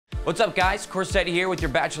What's up, guys? Corsetti here with your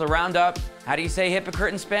Bachelor Roundup. How do you say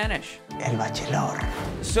hypocrite in Spanish? El Bachelor.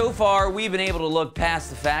 So far, we've been able to look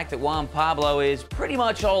past the fact that Juan Pablo is pretty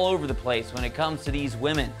much all over the place when it comes to these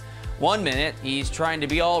women. One minute, he's trying to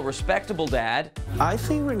be all respectable dad. I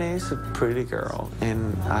think Renee is a pretty girl,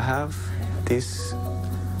 and I have this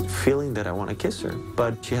feeling that I want to kiss her,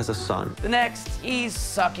 but she has a son. The next, he's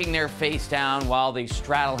sucking their face down while they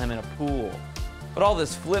straddle him in a pool. But all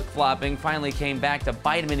this flip-flopping finally came back to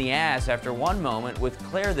bite him in the ass after one moment with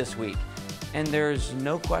Claire this week. And there's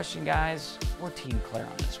no question, guys, we're Team Claire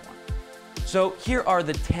on this one. So here are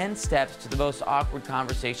the 10 steps to the most awkward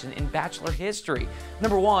conversation in Bachelor history.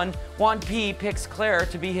 Number 1, Juan P picks Claire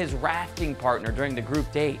to be his rafting partner during the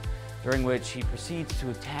group date, during which he proceeds to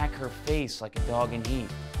attack her face like a dog in heat.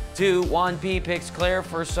 2, Juan P picks Claire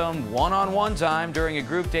for some one-on-one time during a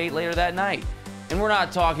group date later that night. And we're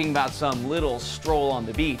not talking about some little stroll on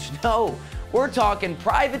the beach. No, we're talking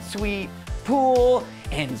private suite, pool,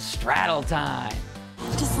 and straddle time.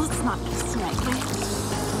 Just let's not be swanky.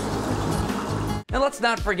 Now let's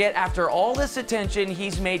not forget, after all this attention,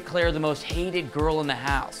 he's made Claire the most hated girl in the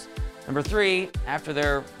house. Number 3, after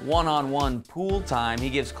their one-on-one pool time, he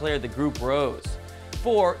gives Claire the group rose.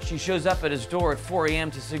 4, she shows up at his door at 4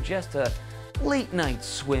 a.m. to suggest a late night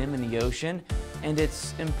swim in the ocean. And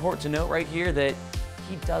it's important to note right here that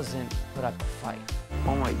he doesn't put up a fight.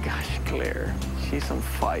 Oh my gosh, Claire, she's on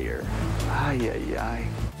fire. Ay, ay, ay.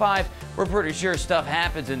 5, we're pretty sure stuff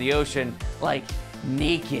happens in the ocean, like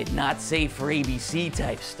naked, not safe for ABC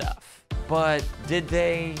type stuff. But did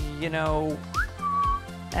they,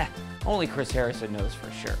 only Chris Harrison knows for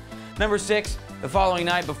sure. Number 6, the following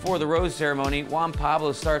night before the rose ceremony, Juan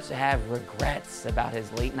Pablo starts to have regrets about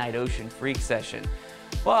his late night ocean freak session.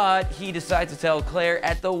 But he decides to tell Claire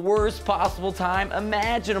at the worst possible time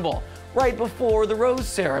imaginable, right before the rose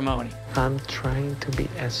ceremony. I'm trying to be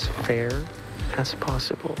as fair as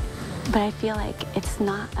possible. But I feel like it's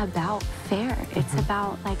not about fair. It's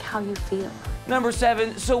about like how you feel. Number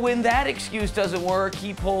 7, so when that excuse doesn't work,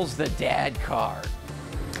 he pulls the dad card.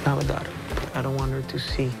 I have a daughter. I don't want her to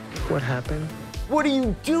see what happened. What are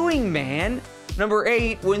you doing, man? Number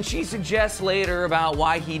 8, when she suggests later about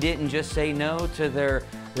why he didn't just say no to their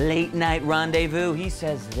late night rendezvous, he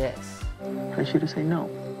says this. I should have said no,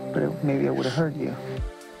 but maybe I would have heard you.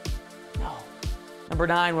 No. Number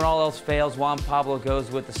 9, when all else fails, Juan Pablo goes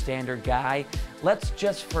with the standard guy. Let's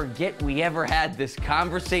just forget we ever had this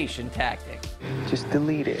conversation tactic. Just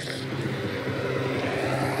delete it.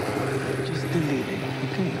 Just delete it,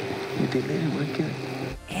 okay? You delete it, we're good.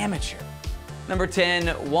 Amateur. Number 10,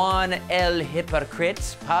 Juan El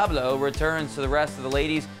Hypocrite Pablo returns to the rest of the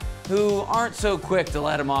ladies who aren't so quick to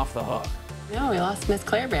let him off the hook. No, we lost Miss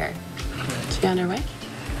Claire Bear. She on her way?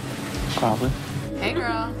 Probably. Hey,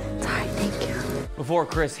 girl. Sorry, thank you. Before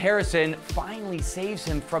Chris Harrison finally saves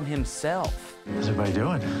him from himself. How's everybody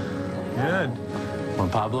doing? Good. Juan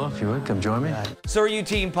Pablo, if you would, come join me. So are you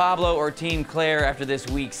Team Pablo or Team Claire after this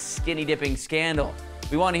week's skinny dipping scandal?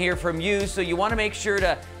 We want to hear from you, so you want to make sure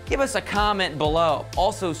to give us a comment below.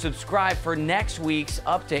 Also, subscribe for next week's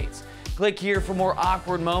updates. Click here for more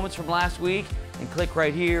awkward moments from last week, and click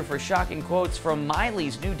right here for shocking quotes from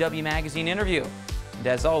Miley's new W Magazine interview. And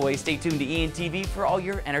as always, stay tuned to ENTV for all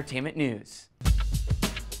your entertainment news.